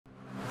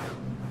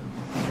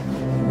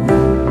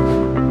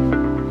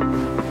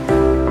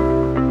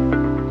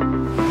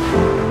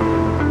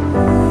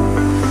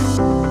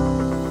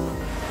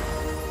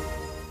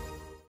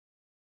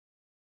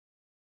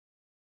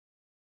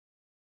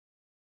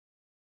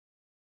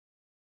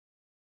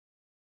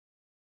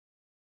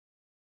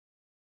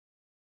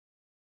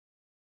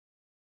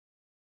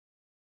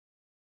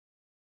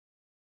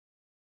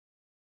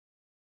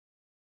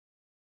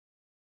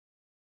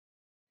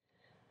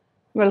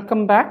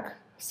Welcome back.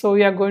 So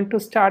we are going to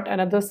start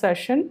another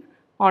session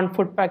on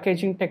food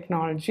packaging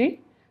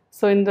technology.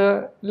 So in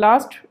the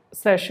last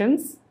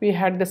sessions, we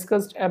had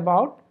discussed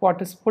about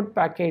what is food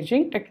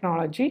packaging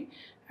technology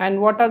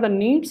and what are the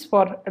needs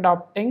for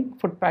adopting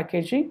food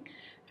packaging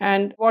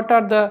and what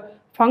are the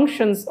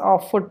functions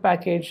of food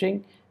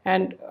packaging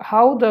and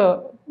how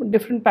the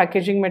different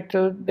packaging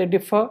materials they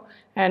differ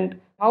and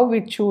how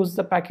we choose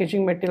the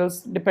packaging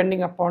materials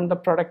depending upon the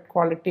product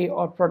quality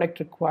or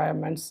product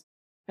requirements.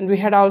 And we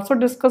had also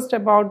discussed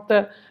about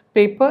the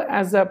paper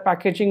as a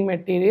packaging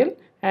material.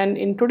 And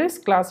in today's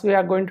class, we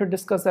are going to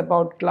discuss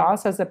about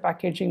glass as a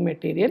packaging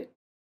material.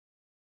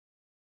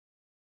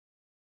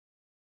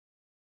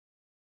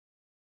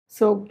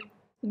 So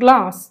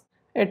glass,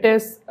 it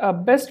is a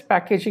best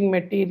packaging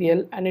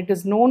material and it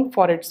is known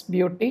for its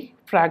beauty,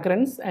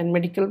 fragrance and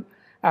medical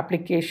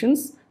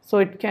applications. So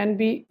it can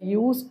be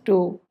used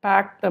to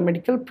pack the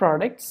medical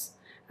products,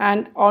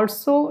 and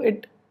also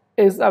it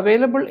is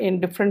available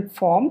in different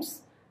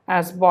forms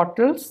as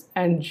bottles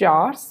and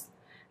jars.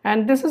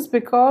 And this is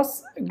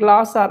because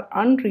glass are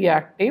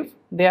unreactive,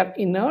 they are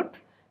inert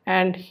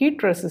and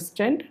heat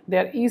resistant, they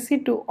are easy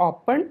to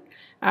open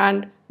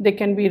and they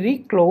can be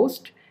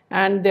reclosed,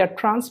 and they are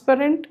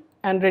transparent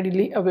and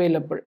readily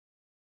available.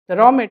 The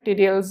raw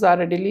materials are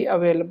readily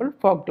available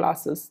for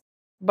glasses.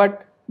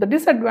 But the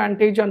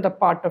disadvantage on the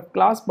part of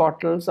glass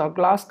bottles or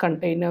glass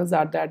containers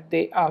are that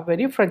they are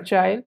very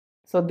fragile,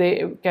 so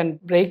they can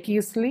break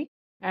easily,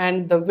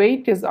 and the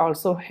weight is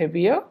also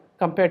heavier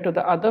compared to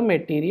the other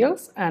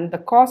materials, and the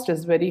cost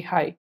is very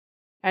high.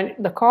 And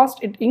the cost,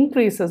 it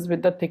increases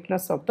with the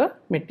thickness of the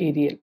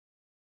material.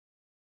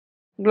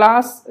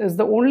 Glass is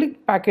the only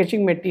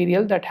packaging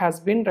material that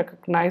has been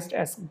recognized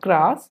as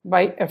GRAS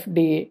by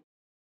FDA.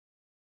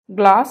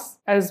 Glass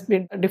has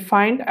been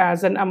defined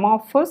as an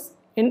amorphous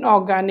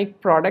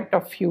inorganic product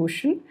of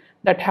fusion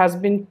that has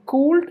been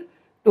cooled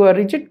to a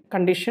rigid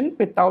condition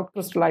without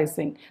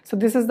crystallizing. So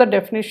this is the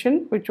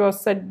definition which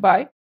was set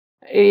by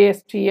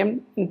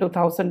ASTM in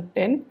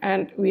 2010,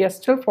 and we are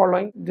still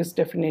following this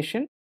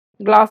definition.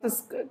 Glass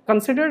is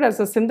considered as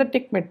a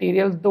synthetic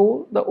material,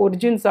 though the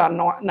origins are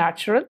not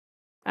natural,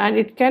 and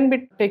it can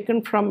be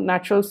taken from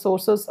natural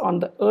sources on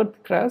the earth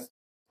crust,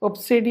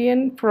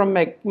 obsidian from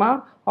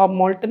magma or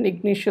molten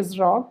igneous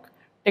rock,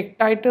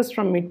 tektites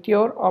from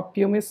meteor or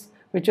pumice,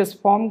 which is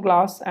formed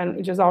glass and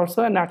which is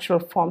also a natural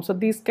form. So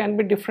these can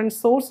be different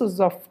sources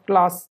of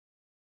glass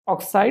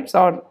oxides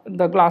or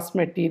the glass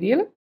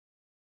material.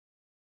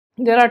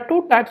 There are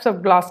two types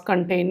of glass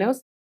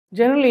containers.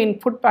 Generally in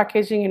food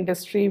packaging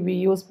industry, we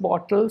use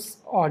bottles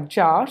or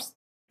jars.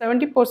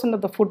 70%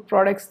 of the food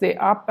products, they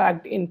are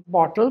packed in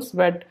bottles,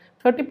 but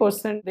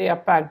 30% they are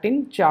packed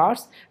in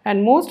jars,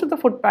 and most of the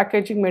food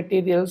packaging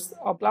materials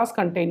or glass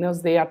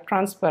containers, they are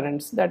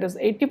transparent. That is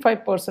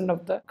 85%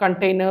 of the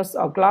containers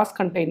or glass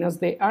containers,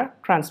 they are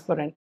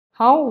transparent.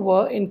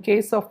 However, in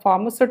case of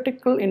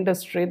pharmaceutical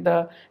industry,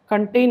 the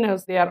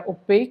containers, they are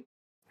opaque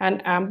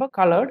and amber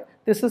colored.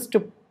 This is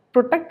to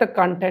protect the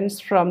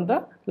contents from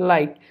the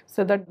light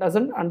so that it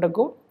doesn't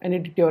undergo any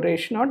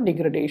deterioration or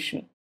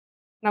degradation.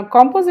 Now,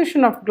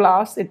 composition of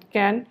glass, it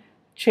can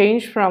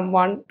change from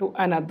one to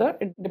another.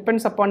 It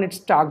depends upon its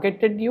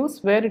targeted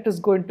use, where it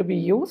is going to be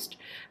used,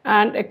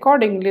 and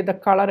accordingly the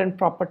color and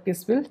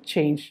properties will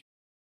change.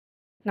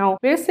 Now,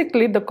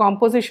 basically the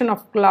composition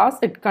of glass,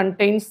 it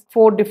contains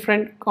four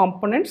different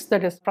components,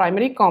 that is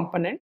primary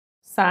component,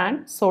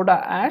 sand,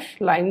 soda ash,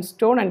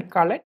 limestone and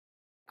cullet.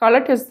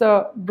 Cullet is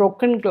the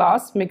broken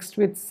glass mixed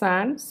with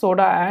sand,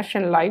 soda ash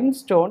and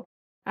limestone,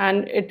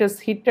 and it is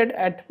heated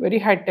at very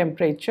high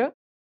temperature.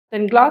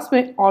 Then glass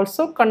may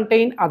also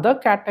contain other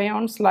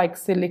cations like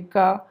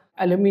silica,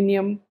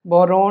 aluminium,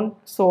 boron,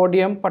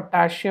 sodium,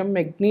 potassium,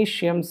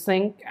 magnesium,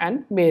 zinc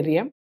and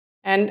barium.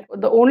 And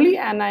the only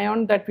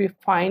anion that we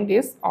find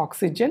is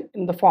oxygen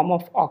in the form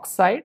of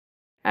oxide.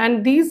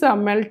 And these are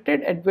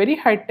melted at very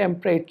high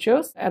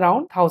temperatures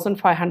around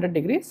 1500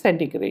 degrees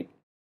centigrade.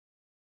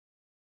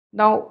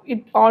 Now,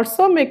 it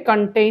also may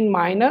contain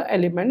minor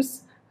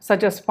elements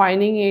such as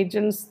fining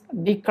agents,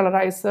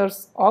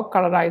 decolorizers or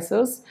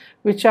colorizers,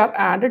 which are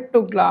added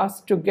to glass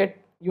to get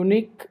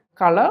unique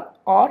color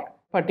or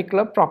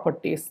particular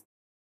properties.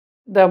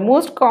 The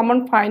most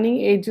common fining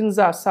agents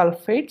are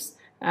sulfates,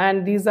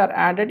 and these are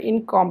added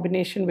in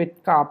combination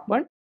with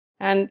carbon,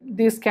 and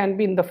these can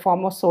be in the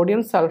form of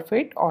sodium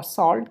sulfate or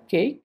salt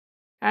cake.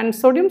 And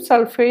sodium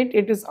sulfate,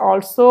 it is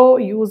also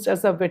used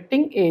as a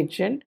wetting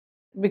agent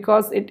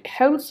because it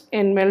helps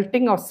in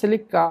melting of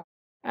silica,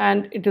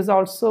 and it is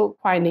also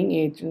fining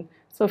agent.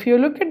 So if you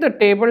look at the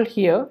table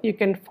here, you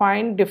can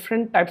find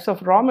different types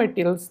of raw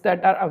materials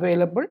that are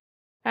available,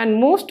 and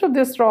most of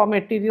these raw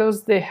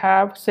materials, they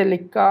have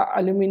silica,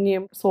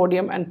 aluminium,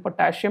 sodium and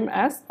potassium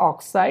as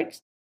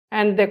oxides,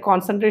 and their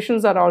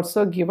concentrations are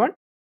also given.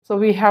 So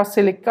we have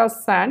silica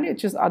sand,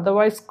 which is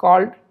otherwise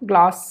called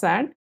glass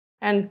sand,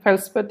 and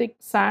feldspathic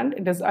sand,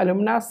 it is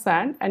alumina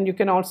sand, and you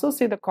can also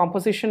see the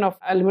composition of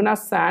alumina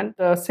sand.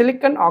 The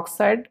silicon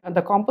oxide,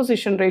 the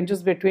composition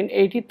ranges between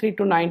 83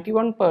 to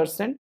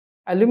 91%,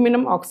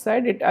 Aluminum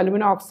oxide, it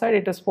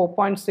is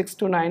 4.6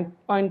 to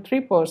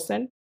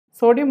 9.3%.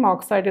 Sodium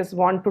oxide is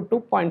 1 to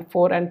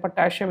 2.4, and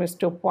potassium is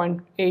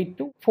 2.8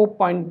 to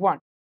 4.1.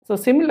 So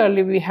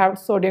similarly, we have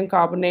sodium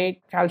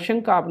carbonate,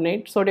 calcium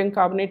carbonate. Sodium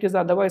carbonate is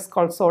otherwise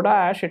called soda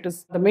ash. It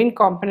is the main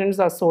components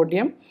are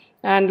sodium,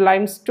 and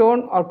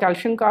limestone or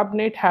calcium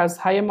carbonate has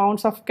high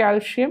amounts of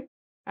calcium,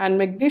 and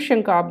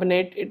magnesium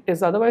carbonate, it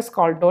is otherwise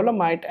called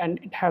dolomite, and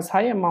it has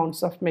high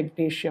amounts of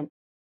magnesium.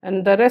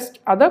 And the rest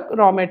other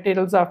raw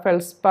materials are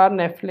feldspar,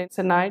 nepheline,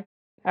 cyanide,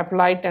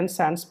 apatite, and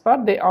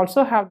sandspar. They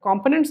also have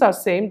components are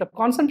same. The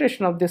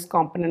concentration of these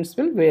components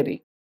will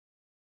vary.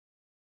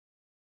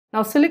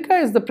 Now, silica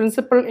is the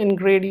principal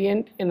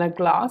ingredient in a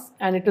glass,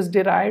 and it is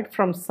derived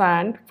from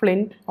sand,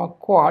 flint, or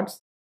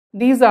quartz.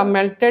 These are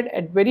melted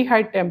at very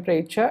high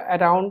temperature,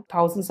 around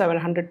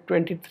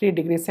 1723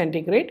 degrees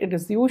centigrade. It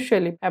is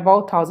usually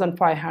above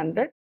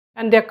 1500,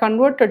 and they are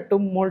converted to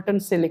molten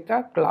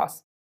silica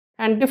glass.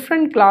 And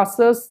different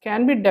glasses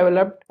can be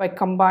developed by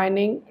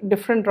combining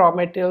different raw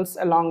materials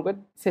along with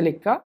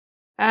silica.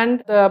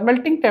 And the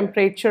melting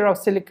temperature of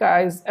silica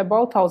is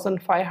above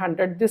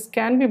 1500. This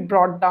can be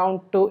brought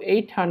down to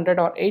 800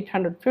 or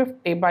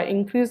 850 by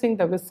increasing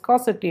the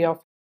viscosity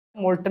of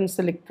molten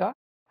silica.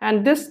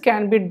 And this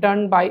can be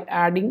done by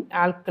adding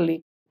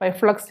alkali. By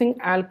fluxing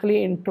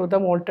alkali into the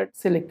molten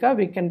silica,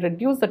 we can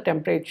reduce the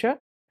temperature,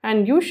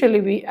 and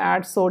usually we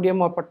add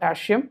sodium or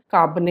potassium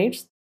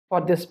carbonates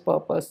for this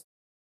purpose.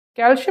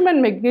 Calcium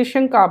and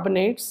magnesium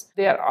carbonates,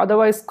 they are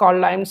otherwise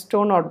called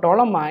limestone or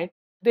dolomite.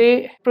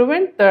 They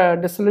prevent the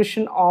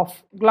dissolution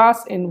of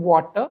glass in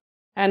water,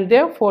 and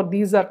therefore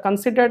these are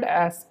considered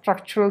as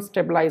structural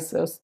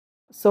stabilizers.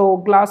 So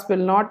glass will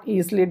not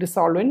easily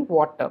dissolve in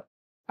water.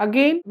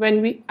 Again,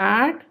 when we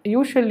add,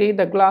 usually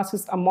the glass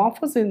is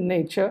amorphous in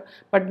nature,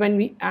 but when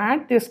we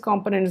add these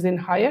components in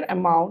higher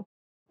amount,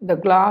 the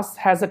glass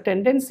has a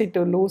tendency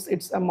to lose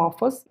its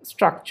amorphous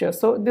structure.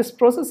 So this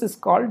process is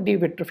called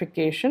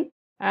devitrification,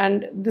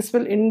 and this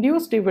will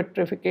induce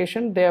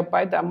devitrification,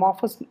 thereby the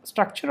amorphous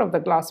structure of the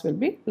glass will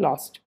be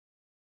lost.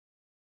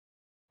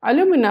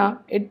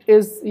 Alumina, it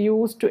is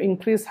used to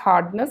increase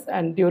hardness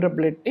and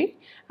durability,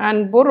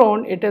 and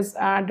boron, it is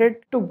added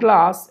to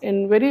glass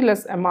in very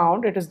less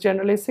amount. It is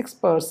generally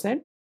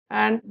 6%,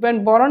 and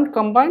when boron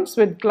combines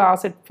with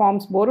glass, it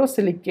forms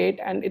borosilicate,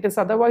 and it is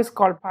otherwise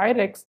called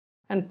pyrex,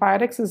 and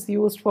pyrex is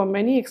used for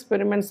many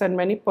experiments and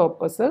many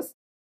purposes.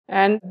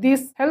 And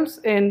this helps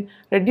in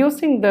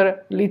reducing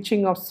the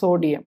leaching of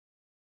sodium.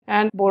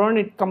 And boron,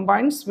 it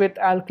combines with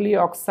alkali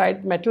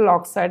oxide, metal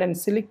oxide, and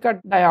silica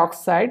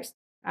dioxides,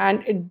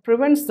 and it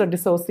prevents the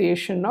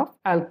dissociation of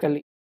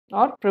alkali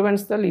or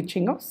prevents the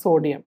leaching of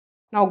sodium.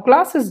 Now,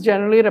 glass is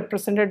generally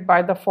represented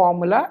by the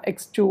formula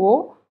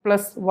X2O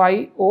plus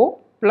YO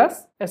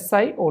plus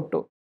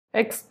SiO2.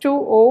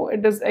 X2O,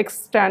 it is X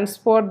stands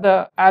for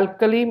the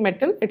alkali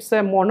metal. It's a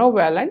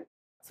monovalent,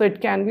 so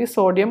it can be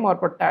sodium or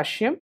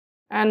potassium.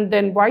 And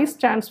then Y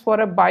stands for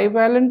a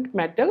bivalent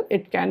metal.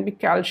 It can be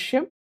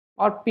calcium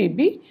or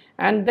Pb.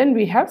 And then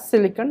we have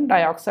silicon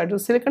dioxide. So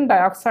silicon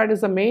dioxide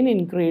is the main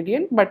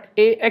ingredient, but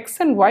X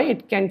and Y,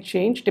 it can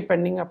change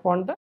depending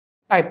upon the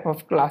type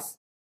of glass.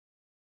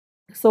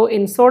 So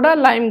in soda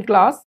lime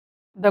glass,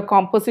 the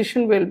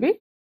composition will be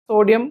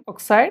sodium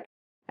oxide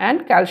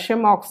and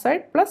calcium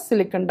oxide plus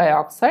silicon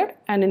dioxide.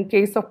 And in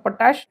case of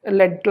potash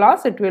lead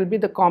glass, it will be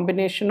the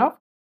combination of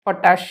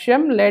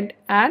potassium, lead,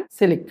 and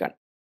silicon.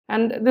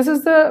 And this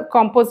is the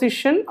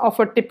composition of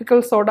a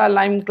typical soda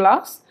lime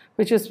glass,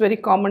 which is very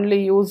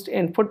commonly used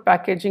in food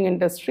packaging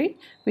industry.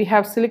 We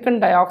have silicon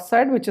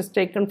dioxide, which is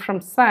taken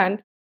from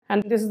sand,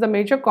 and this is the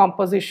major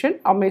composition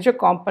or major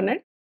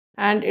component,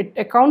 and it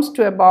accounts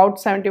to about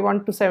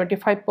 71 to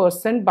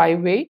 75% by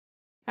weight.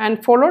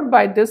 And followed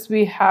by this,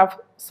 we have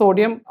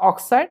sodium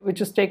oxide,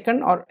 which is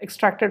taken or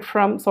extracted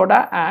from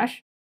soda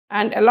ash.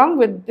 And along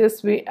with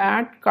this, we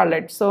add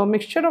cullet. So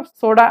mixture of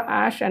soda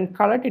ash and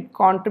cullet, it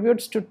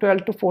contributes to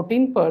 12 to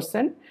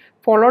 14%.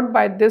 Followed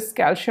by this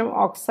calcium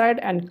oxide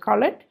and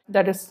cullet,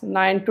 that is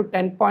 9 to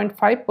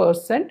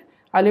 10.5%.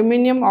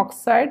 Aluminium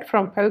oxide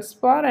from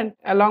feldspar, and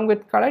along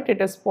with cullet, it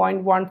is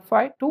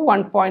 0.15 to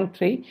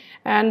 1.3.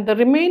 And the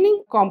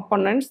remaining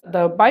components,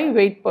 the by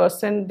weight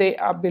percent, they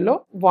are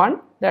below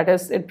 1. That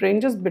is, it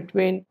ranges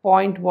between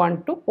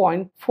 0.1 to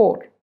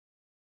 0.4.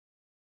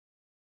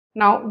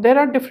 Now, there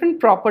are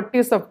different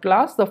properties of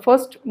glass. The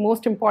first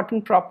most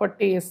important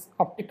property is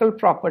optical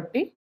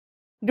property.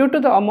 Due to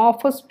the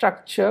amorphous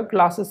structure,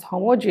 glass is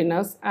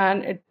homogeneous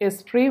and it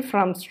is free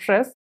from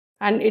stress,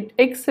 and it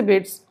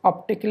exhibits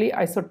optically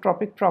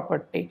isotropic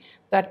property.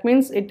 That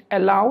means it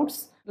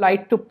allows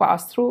light to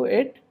pass through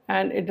it,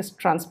 and it is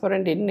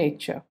transparent in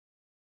nature.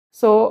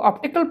 So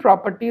optical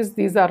properties,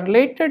 these are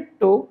related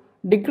to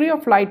degree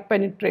of light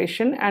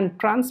penetration and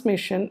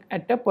transmission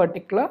at a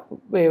particular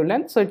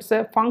wavelength. So it's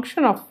a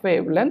function of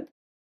wavelength,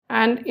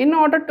 and in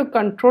order to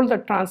control the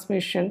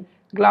transmission,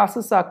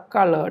 glasses are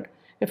colored.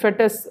 If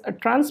it is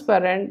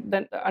transparent,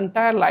 then the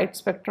entire light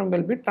spectrum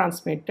will be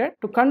transmitted.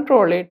 To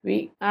control it,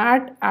 we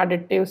add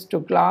additives to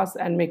glass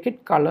and make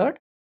it colored.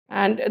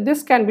 And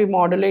this can be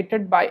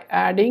modulated by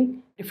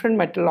adding different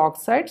metal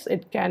oxides.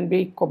 It can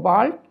be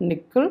cobalt,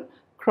 nickel,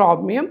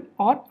 chromium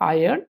or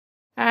iron.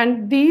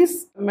 And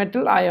these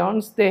metal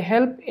ions, they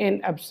help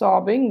in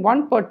absorbing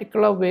one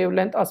particular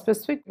wavelength or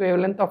specific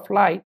wavelength of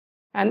light,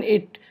 and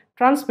it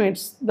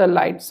transmits the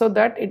light so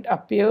that it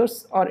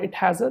appears or it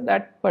has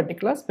that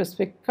particular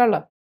specific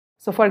color.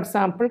 So for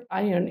example,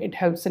 iron, it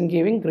helps in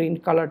giving green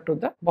color to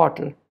the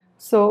bottle.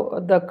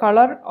 So the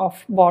color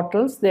of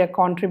bottles, they are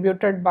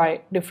contributed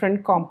by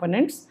different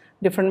components,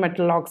 different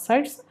metal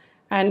oxides.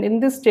 And in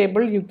this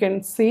table, you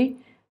can see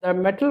the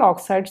metal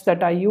oxides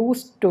that are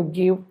used to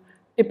give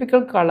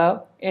typical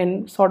color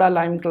in soda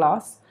lime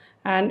glass.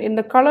 And in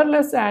the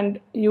colorless and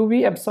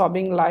UV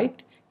absorbing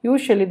light,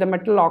 usually the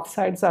metal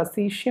oxides are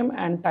cesium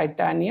and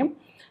titanium.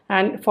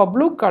 And for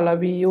blue color,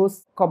 we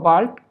use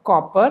cobalt,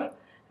 copper,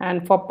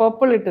 and for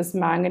purple, it is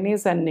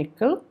manganese and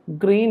nickel.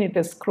 Green, it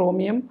is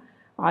chromium,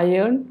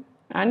 iron,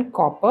 and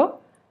copper.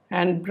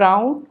 And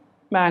brown,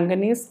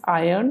 manganese,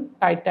 iron,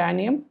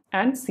 titanium,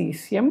 and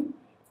cesium.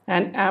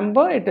 And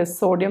amber, it is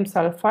sodium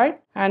sulfide.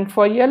 And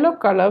for yellow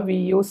color, we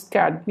use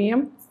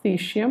cadmium,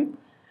 cesium,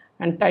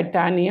 and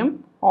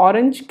titanium.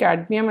 Orange,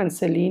 cadmium, and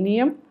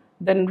selenium.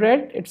 Then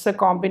red, it's a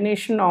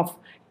combination of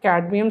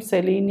cadmium,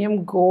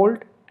 selenium, gold,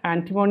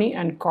 antimony,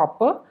 and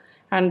copper.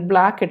 And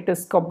black, it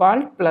is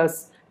cobalt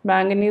plus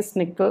manganese,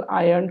 nickel,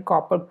 iron,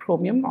 copper,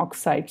 chromium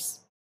oxides.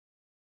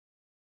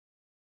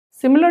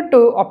 Similar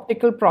to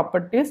optical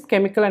properties,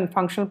 chemical and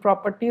functional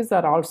properties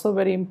are also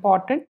very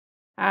important.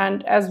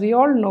 And as we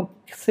all know,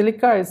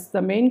 silica is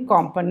the main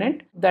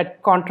component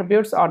that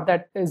contributes or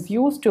that is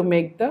used to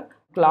make the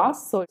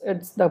glass. So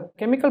it's the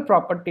chemical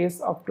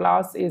properties of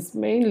glass is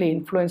mainly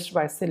influenced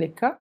by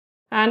silica.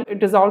 And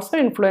it is also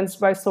influenced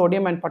by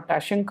sodium and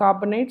potassium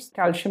carbonates,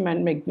 calcium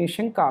and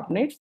magnesium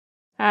carbonates.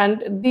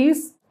 And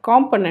these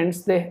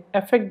components, they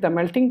affect the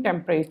melting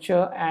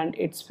temperature and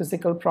its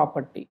physical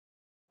property.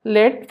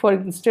 Lead, for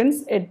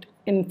instance, it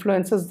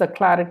influences the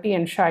clarity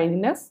and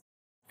shininess,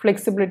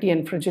 flexibility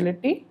and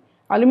fragility.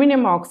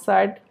 Aluminum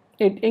oxide,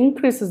 it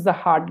increases the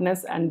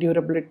hardness and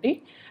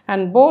durability.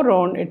 And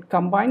boron, it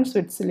combines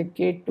with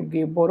silicate to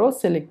give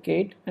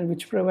borosilicate, and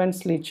which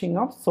prevents leaching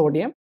of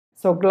sodium.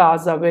 So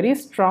glass are very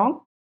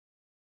strong.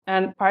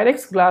 And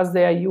Pyrex glass,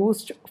 they are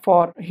used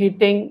for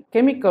heating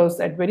chemicals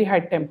at very high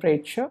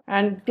temperature.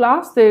 And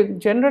glass, they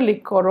generally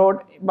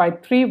corrode by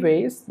three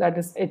ways, that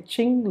is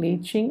etching,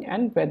 leaching,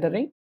 and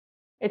weathering.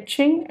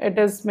 Etching, it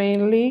is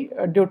mainly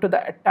due to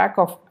the attack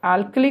of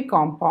alkali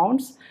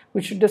compounds,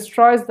 which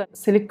destroys the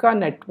silica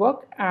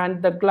network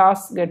and the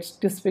glass gets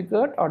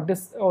disfigured or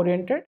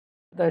disoriented.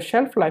 The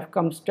shelf life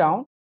comes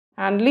down.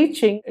 And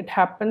leaching, it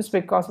happens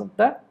because of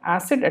the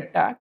acid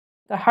attack.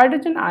 The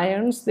hydrogen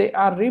ions, they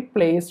are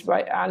replaced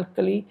by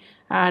alkali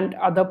and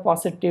other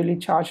positively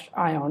charged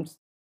ions.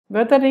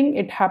 Weathering,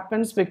 it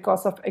happens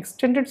because of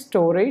extended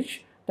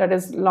storage, that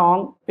is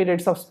long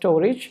periods of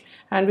storage,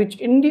 and which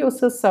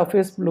induces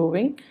surface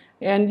bluing.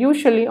 And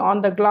usually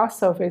on the glass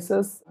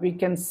surfaces, we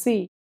can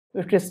see,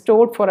 if it is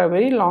stored for a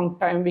very long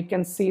time, we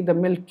can see the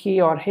milky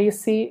or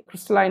hazy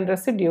crystalline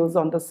residues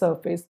on the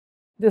surface.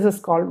 This is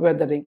called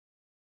weathering.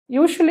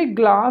 Usually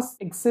glass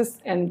exists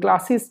in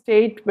glassy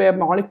state where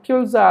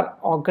molecules are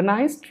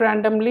organized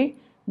randomly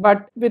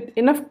but with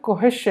enough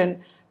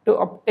cohesion to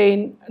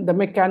obtain the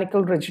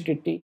mechanical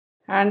rigidity.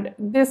 And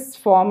this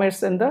form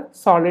is in the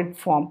solid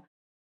form.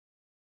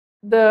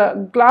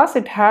 The glass,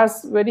 it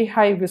has very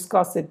high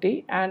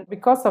viscosity, and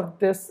because of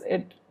this,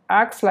 it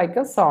acts like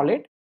a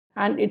solid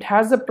and it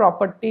has the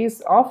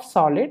properties of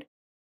solid.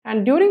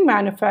 And during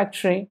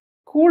manufacturing,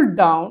 cooled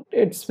down,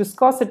 its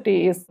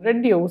viscosity is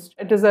reduced.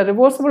 It is a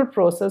reversible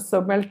process,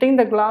 so melting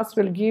the glass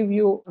will give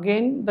you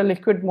again the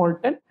liquid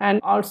molten,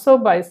 and also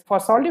for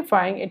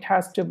solidifying it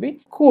has to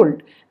be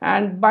cooled,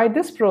 and by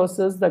this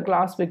process the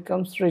glass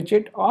becomes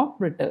rigid or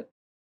brittle.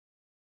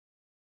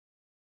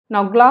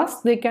 Now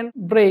glass, they can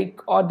break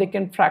or they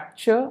can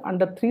fracture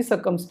under three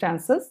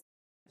circumstances.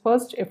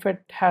 First, if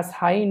it has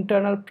high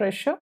internal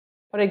pressure.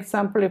 For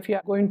example, if you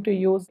are going to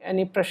use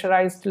any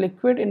pressurized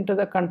liquid into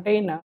the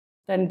container,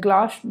 then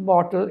glass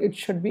bottle, it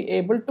should be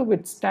able to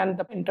withstand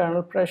the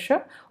internal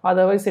pressure,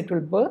 otherwise it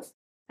will burst.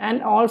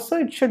 And also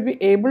it should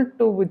be able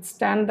to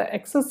withstand the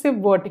excessive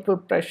vertical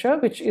pressure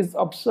which is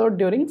observed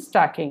during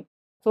stacking.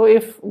 So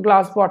if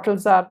glass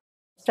bottles are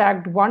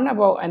stacked one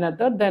above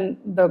another, then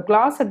the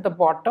glass at the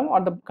bottom or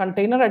the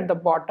container at the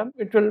bottom,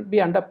 it will be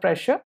under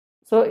pressure.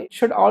 So it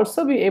should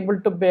also be able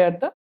to bear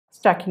the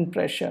stacking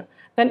pressure.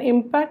 Then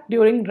impact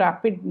during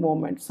rapid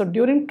movement. So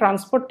during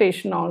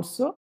transportation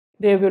also,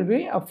 there will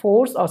be a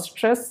force or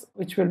stress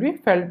which will be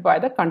felt by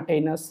the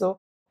container. So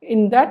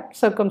in that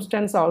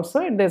circumstance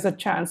also, there's a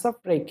chance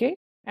of breakage.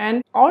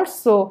 And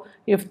also,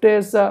 if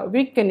there's a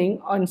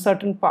weakening on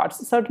certain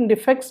parts, certain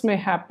defects may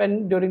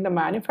happen during the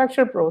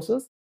manufacture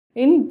process.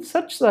 In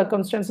such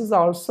circumstances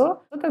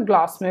also, the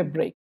glass may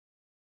break.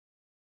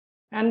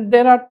 And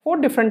there are 4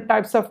 different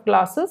types of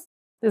glasses.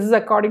 This is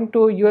according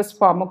to US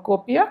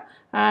Pharmacopoeia,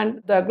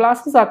 and the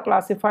glasses are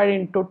classified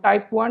into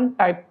type 1,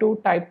 type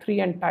 2, type 3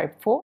 and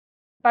type 4.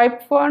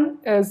 Type 1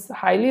 is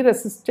highly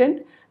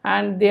resistant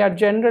and they are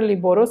generally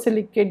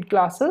borosilicate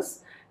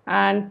glasses,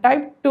 and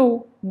type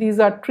 2, these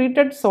are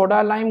treated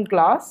soda lime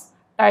glass.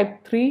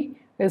 Type 3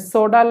 is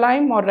soda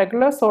lime or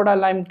regular soda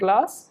lime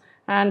glass,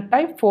 and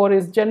type 4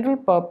 is general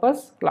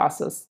purpose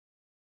glasses.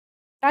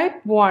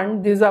 Type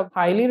 1, these are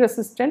highly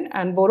resistant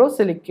and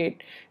borosilicate.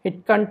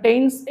 It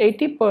contains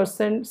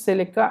 80%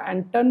 silica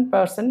and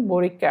 10%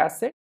 boric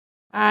acid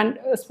and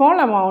small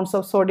amounts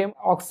of sodium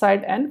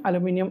oxide and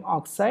aluminum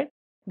oxide.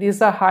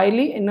 These are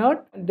highly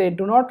inert. They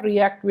do not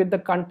react with the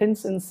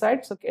contents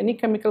inside. So any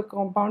chemical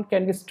compound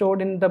can be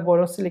stored in the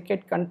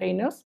borosilicate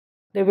containers.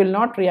 They will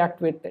not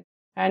react with it.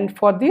 And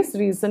for this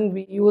reason,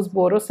 we use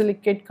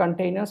borosilicate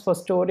containers for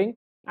storing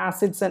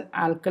acids and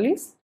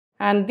alkalis.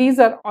 And these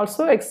are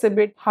also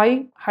exhibit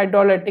high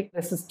hydrolytic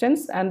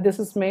resistance, and this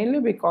is mainly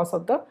because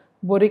of the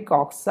boric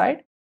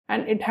oxide,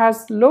 and it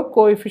has low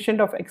coefficient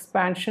of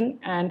expansion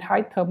and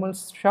high thermal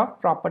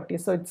shock property.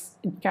 So it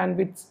can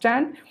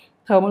withstand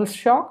thermal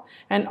shock,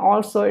 and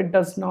also it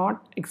does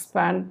not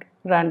expand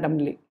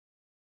randomly.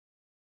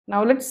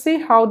 Now let's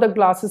see how the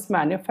glass is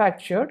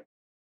manufactured.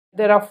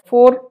 There are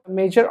 4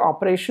 major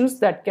operations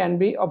that can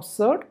be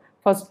observed.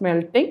 First,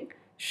 melting,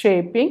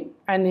 shaping,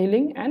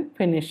 annealing and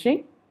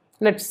finishing.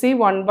 Let's see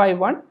one by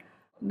one.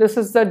 This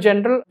is the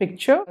general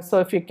picture.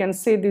 So if you can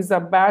see, these are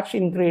batch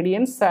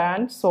ingredients: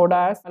 sand,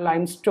 soda,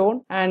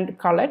 limestone and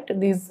cullet.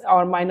 These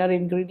are minor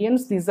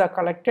ingredients. These are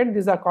collected.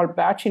 These are called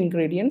batch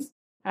ingredients.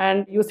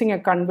 And using a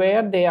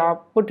conveyor, they are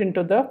put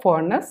into the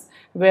furnace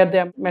where they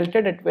are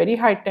melted at very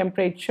high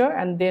temperature,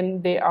 and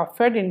then they are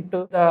fed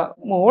into the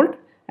mold.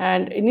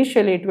 And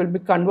initially it will be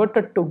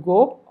converted to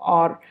gobe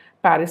or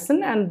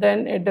parison, and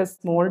then it is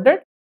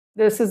molded.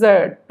 This is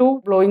a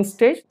 2 blowing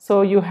stage.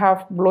 So you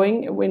have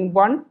blowing in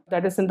one,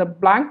 that is in the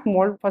blank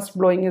mold. First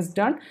blowing is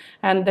done,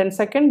 and then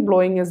second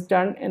blowing is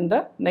done in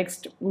the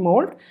next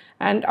mold.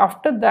 And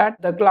after that,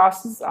 the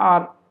glasses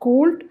are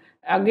cooled.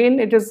 Again,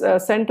 it is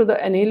sent to the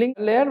annealing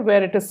layer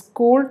where it is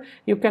cooled.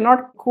 You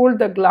cannot cool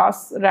the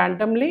glass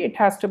randomly. It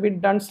has to be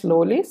done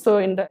slowly. So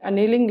in the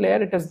annealing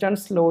layer, it is done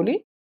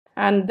slowly,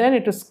 and then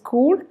it is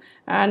cooled,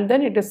 and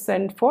then it is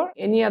sent for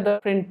any other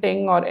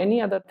printing or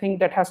any other thing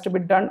that has to be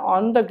done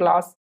on the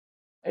glass.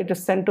 It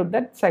is sent to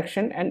that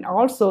section, and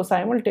also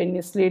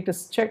simultaneously it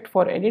is checked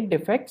for any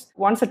defects.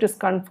 Once it is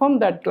confirmed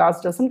that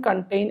glass doesn't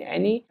contain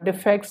any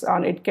defects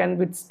and it can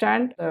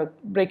withstand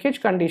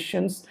breakage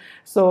conditions,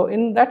 so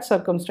in that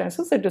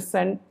circumstances it is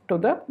sent to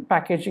the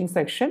packaging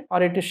section,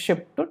 or it is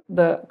shipped to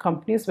the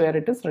companies where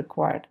it is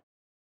required.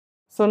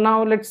 So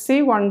now let's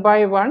see one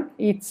by one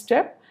each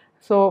step.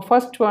 So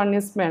first one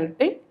is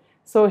melting.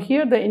 So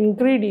here the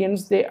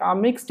ingredients, they are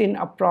mixed in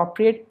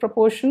appropriate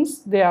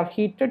proportions. They are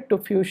heated to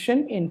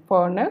fusion in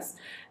furnace,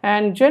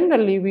 and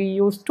generally we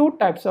use 2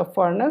 types of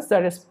furnace,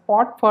 that is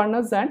pot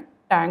furnace and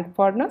tank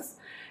furnace.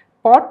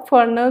 Pot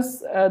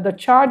furnace, the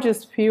charge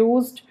is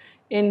fused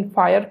in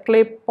fire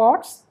clay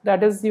pots.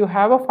 That is, you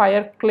have a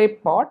fire clay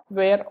pot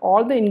where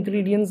all the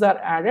ingredients are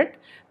added.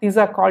 These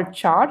are called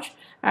charge,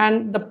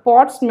 and the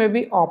pots may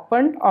be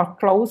opened or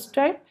closed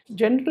type.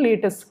 Generally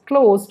it is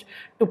closed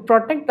to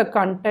protect the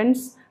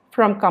contents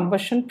from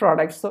combustion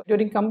products. So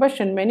during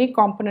combustion, many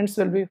components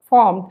will be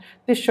formed.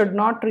 This should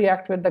not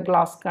react with the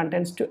glass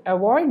contents. To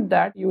avoid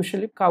that,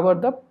 usually cover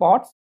the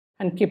pots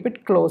and keep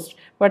it closed.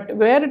 But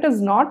where it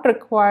is not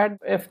required,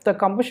 if the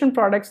combustion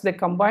products, they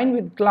combine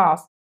with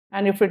glass,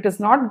 and if it is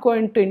not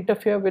going to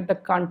interfere with the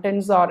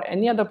contents or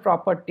any other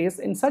properties,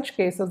 in such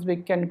cases we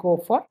can go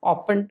for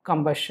open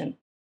combustion.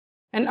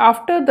 And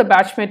after the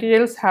batch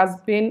materials has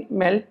been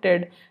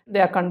melted, they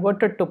are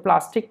converted to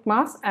plastic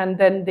mass, and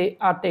then they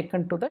are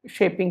taken to the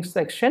shaping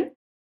section.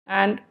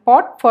 And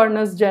pot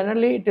furnace,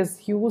 generally it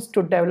is used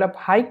to develop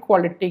high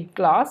quality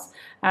glass,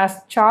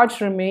 as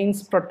charge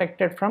remains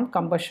protected from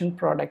combustion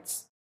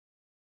products.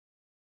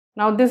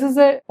 Now this is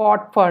a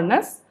pot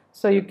furnace.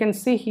 So you can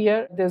see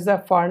here there is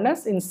a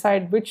furnace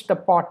inside which the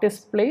pot is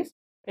placed.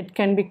 It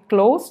can be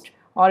closed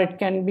or it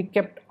can be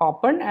kept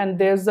open, and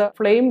there's a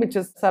flame which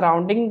is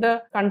surrounding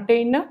the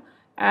container,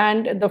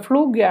 and the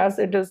flue gas,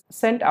 it is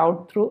sent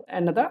out through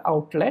another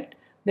outlet.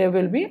 There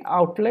will be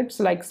outlets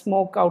like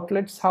smoke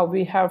outlets, how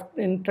we have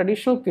in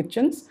traditional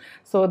kitchens.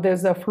 So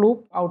there's a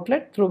flue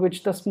outlet through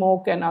which the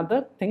smoke and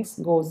other things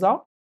goes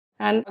out.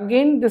 And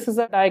again, this is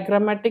a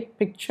diagrammatic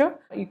picture.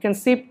 You can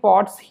see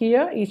pots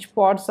here. Each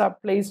pots are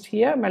placed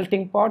here,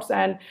 melting pots,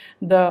 and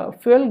the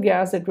fuel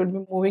gas, it will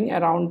be moving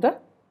around the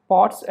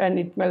pots and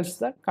it melts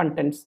the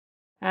contents.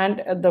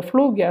 And the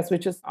flue gas,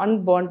 which is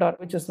unburnt or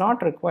which is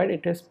not required,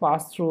 it is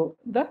passed through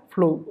the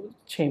flue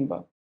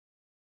chamber.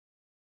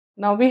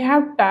 Now we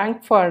have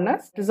tank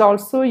furnace. It is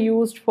also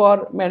used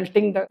for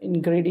melting the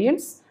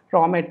ingredients,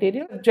 raw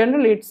material.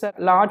 Generally, it's a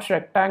large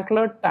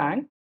rectangular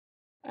tank,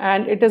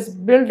 and it is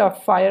built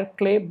of fire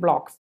clay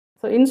blocks.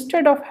 So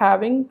instead of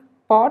having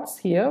pots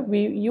here,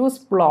 we use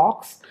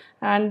blocks,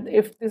 and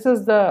if this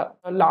is the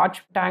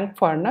large tank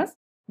furnace,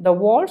 the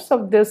walls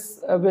of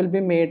this will be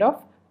made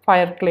of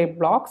fire clay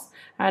blocks,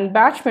 and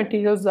batch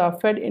materials are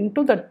fed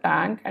into the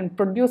tank, and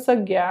producer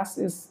gas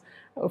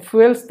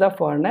fuels the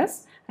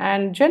furnace,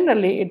 and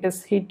generally it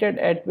is heated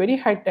at very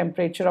high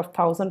temperature of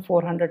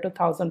 1400 to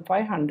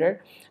 1500,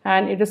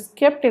 and it is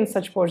kept in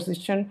such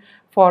position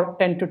for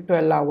 10 to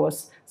 12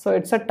 hours. So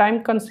it's a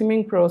time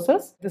consuming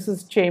process. This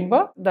is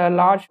chamber, the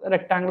large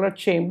rectangular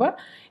chamber.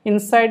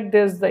 Inside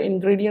this the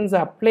ingredients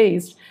are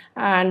placed,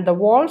 and the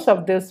walls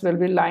of this will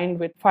be lined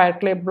with fire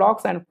clay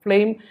blocks, and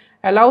flame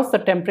allows the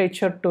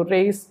temperature to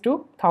raise to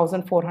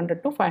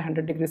 1400 to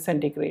 500 degrees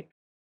centigrade.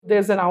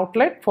 There's an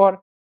outlet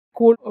for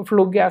cool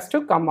flue gas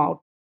to come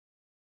out.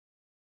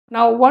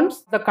 Now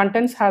once the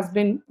contents has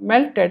been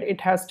melted,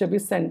 it has to be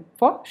sent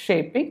for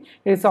shaping.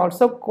 It is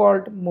also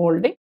called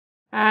molding.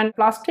 And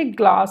plastic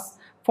glass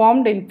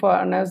formed in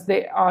furnace,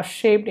 they are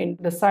shaped in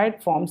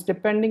desired forms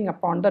depending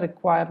upon the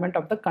requirement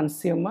of the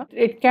consumer.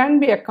 It can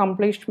be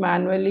accomplished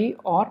manually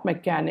or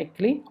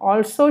mechanically.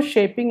 Also,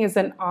 shaping is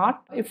an art.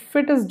 If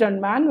it is done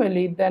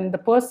manually, then the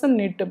person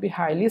need to be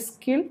highly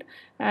skilled,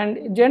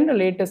 and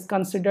generally it is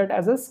considered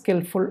as a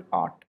skillful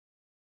art.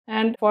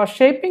 And for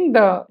shaping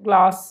the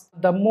glass,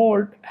 the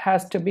mold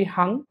has to be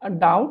hung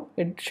down.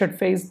 It should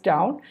face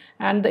down,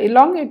 and the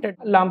elongated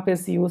lump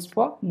is used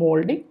for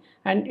molding,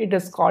 and it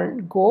is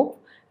called gobe,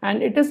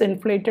 and it is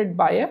inflated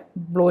by a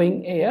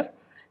blowing air,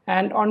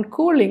 and on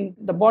cooling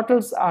the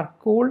bottles are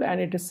cooled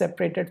and it is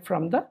separated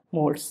from the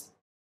molds.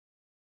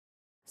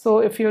 So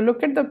if you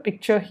look at the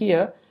picture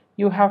here,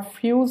 you have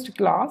fused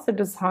glass. It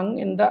is hung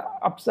in the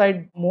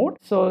upside mode,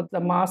 so the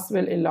mass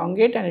will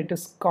elongate and it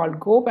is called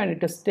gobe, and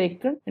it is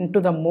taken into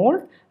the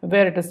mold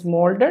where it is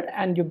molded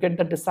and you get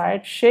the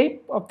desired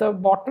shape of the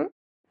bottle,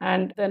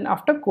 and then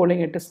after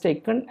cooling it is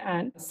taken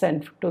and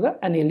sent to the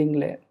annealing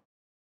layer.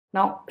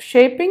 Now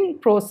shaping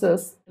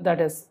process, that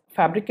is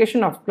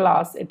fabrication of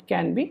glass, it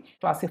can be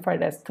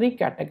classified as three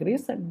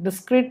categories.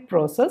 Discrete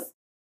process,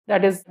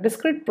 that is,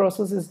 discrete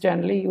process is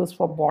generally used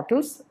for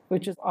bottles,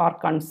 which is our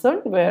concern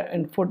where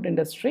in food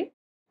industry.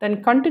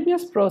 Then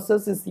continuous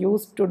process is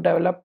used to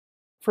develop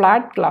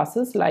flat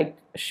glasses like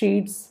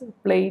sheets,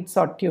 plates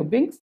or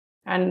tubings.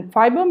 And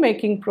fiber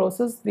making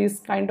process, these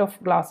kind of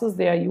glasses,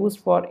 they are used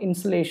for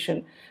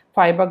insulation,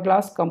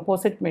 fiberglass,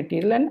 composite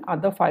material and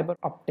other fiber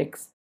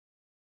optics.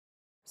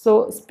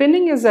 So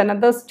spinning is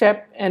another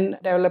step in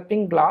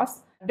developing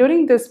glass.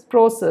 During this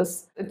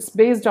process, it's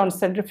based on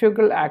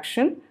centrifugal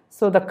action.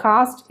 So the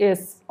cast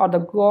is, or the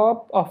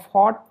gobe of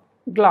hot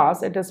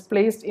glass, it is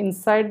placed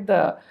inside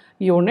the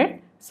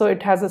unit. So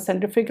it has a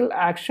centrifugal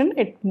action,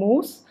 it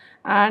moves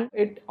and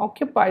it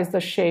occupies the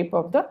shape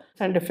of the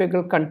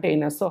centrifugal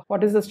container. So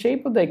what is the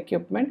shape of the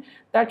equipment?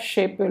 That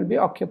shape will be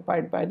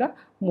occupied by the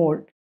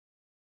mold.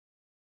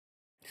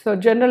 So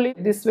generally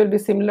this will be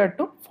similar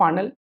to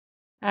funnel.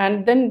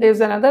 And then there's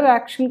another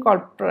action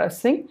called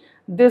pressing.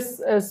 This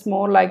is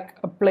more like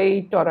a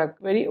plate or a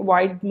very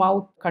wide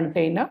mouth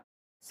container.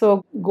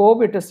 So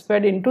gobe, it is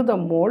fed into the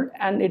mold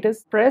and it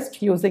is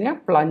pressed using a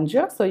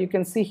plunger. So you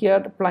can see here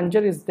the plunger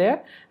is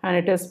there and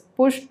it is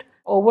pushed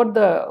over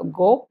the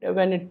gobe.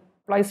 When it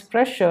applies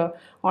pressure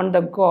on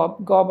the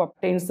gobe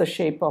obtains the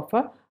shape of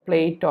a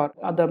plate or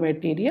other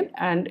material,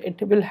 and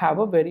it will have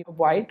a very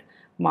wide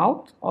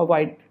mouth or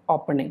wide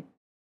opening.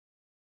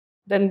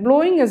 Then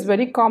blowing is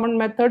very common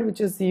method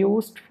which is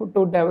used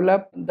to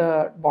develop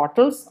the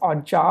bottles or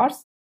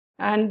jars,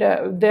 and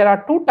there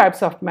are two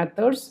types of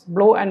methods,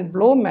 blow and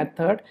blow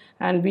method,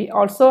 and we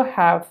also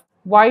have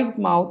wide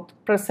mouth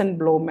press and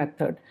blow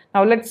method.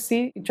 Now let's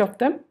see each of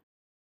them.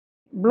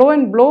 Blow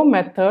and blow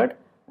method,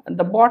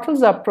 the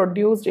bottles are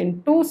produced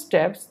in two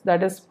steps,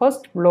 that is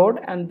first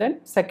blowed and then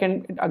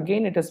second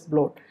again it is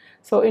blowed.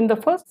 So in the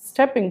first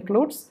step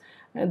includes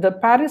the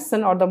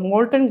parison or the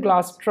molten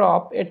glass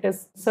drop. It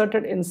is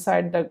inserted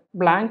inside the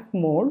blank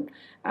mold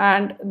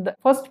and the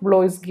first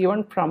blow is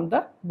given from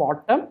the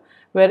bottom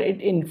where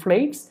it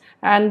inflates,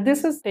 and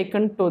this is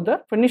taken to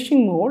the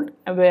finishing mold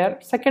where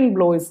second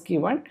blow is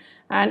given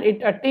and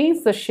it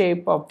attains the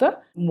shape of the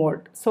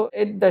mold. So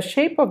the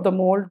shape of the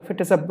mold, if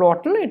it is a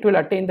bottle, it will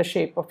attain the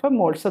shape of a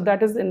mold. So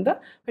that is in the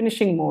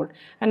finishing mold,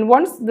 and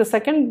once the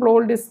second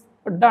blow is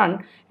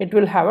done, it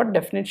will have a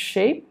definite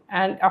shape,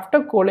 and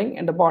after cooling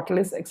and the bottle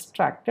is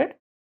extracted.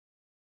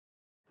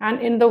 And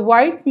in the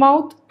wide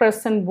mouth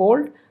press and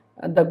mold,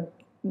 the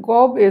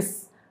gobe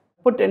is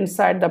put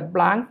inside the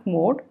blank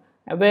mold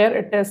where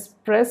it is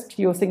pressed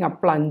using a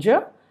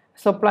plunger.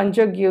 So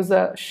plunger gives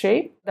a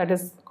shape, that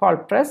is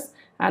called press,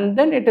 and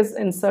then it is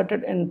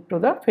inserted into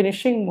the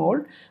finishing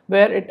mold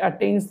where it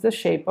attains the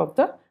shape of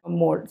the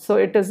mold. So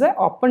it is an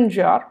open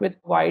jar with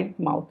wide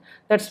mouth.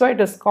 That's why it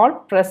is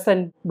called press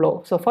and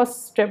blow. So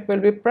first step will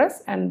be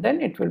press and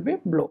then it will be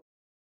blow.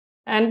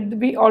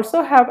 And we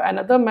also have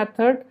another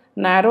method,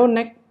 narrow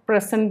neck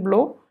press and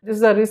blow. This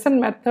is a recent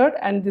method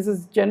and this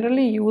is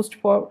generally used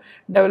for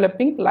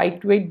developing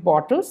lightweight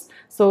bottles.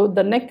 So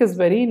the neck is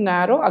very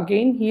narrow.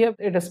 Again here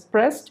it is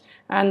pressed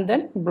and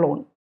then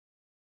blown.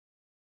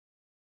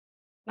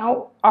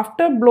 Now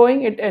after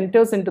blowing, it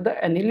enters into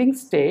the annealing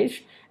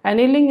stage.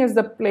 Annealing is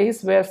the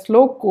place where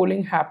slow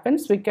cooling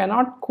happens. We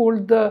cannot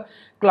cool the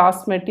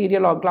glass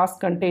material or glass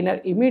container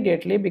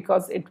immediately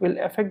because it will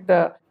affect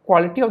the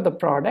quality of the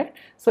product.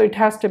 So it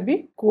has to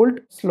be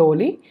cooled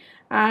slowly.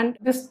 and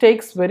this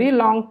takes very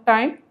long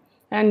time,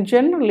 and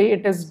generally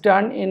it is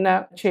done in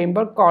a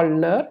chamber called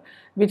LUR,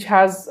 which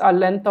has a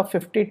length of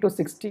 50 to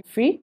 60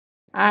 feet,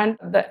 and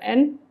the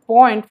end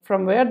point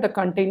from where the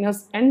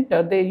containers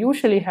enter, they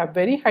usually have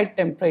very high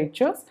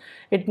temperatures.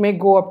 It may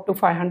go up to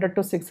 500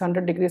 to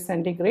 600 degrees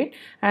centigrade,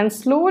 and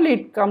slowly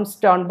it comes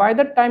down. By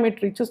the time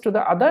it reaches to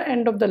the other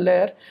end of the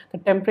layer, the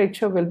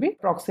temperature will be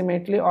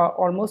approximately or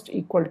almost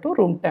equal to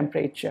room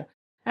temperature,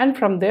 and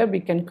from there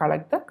we can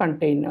collect the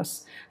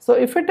containers. So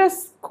if it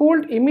is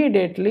cooled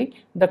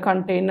immediately, the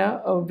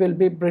container will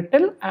be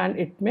brittle and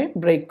it may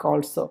break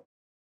also.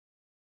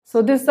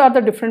 So these are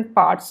the different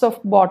parts of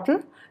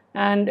bottle,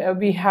 and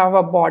we have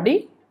a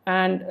body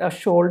and a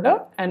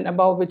shoulder, and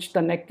above which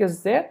the neck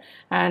is there,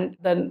 and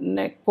the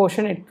neck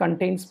portion, it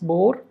contains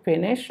bore,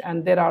 finish,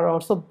 and there are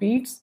also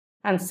beads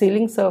and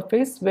sealing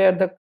surface where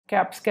the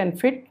caps can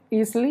fit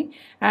easily,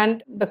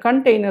 and the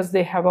containers,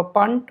 they have a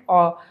punt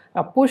or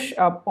a push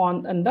up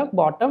on the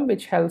bottom,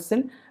 which helps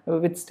in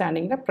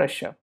withstanding the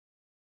pressure.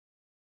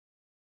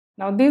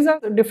 Now these are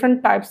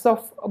different types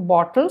of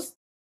bottles.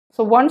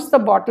 So once the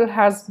bottle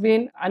has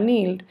been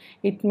annealed,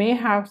 it may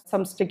have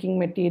some sticking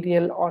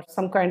material or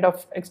some kind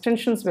of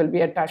extensions will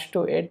be attached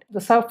to it.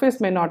 The surface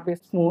may not be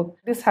smooth.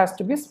 This has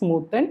to be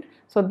smoothened.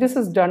 So this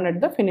is done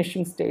at the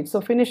finishing stage.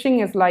 So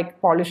finishing is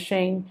like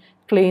polishing,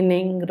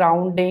 cleaning,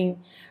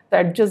 rounding. The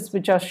edges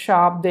which are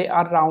sharp, they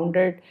are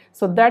rounded.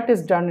 So that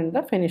is done in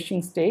the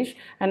finishing stage,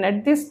 and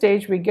at this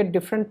stage we get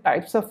different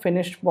types of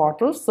finished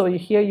bottles. So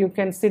here you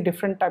can see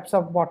different types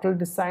of bottle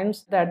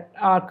designs that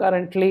are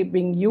currently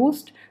being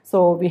used.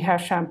 So we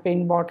have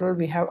champagne bottle,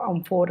 we have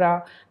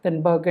amphora,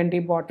 then burgundy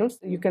bottles.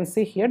 You can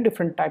see here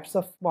different types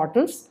of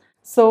bottles.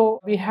 So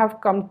we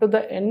have come to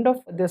the end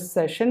of this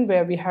session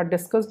where we have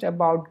discussed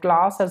about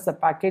glass as a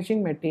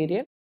packaging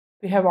material.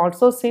 We have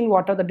also seen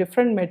what are the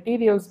different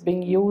materials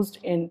being used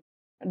in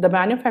the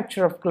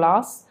manufacture of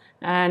glass,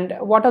 and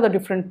what are the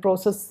different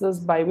processes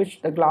by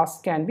which the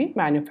glass can be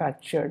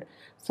manufactured.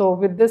 So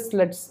with this,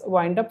 let's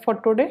wind up for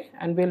today,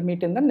 and we'll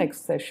meet in the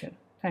next session.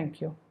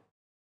 Thank you.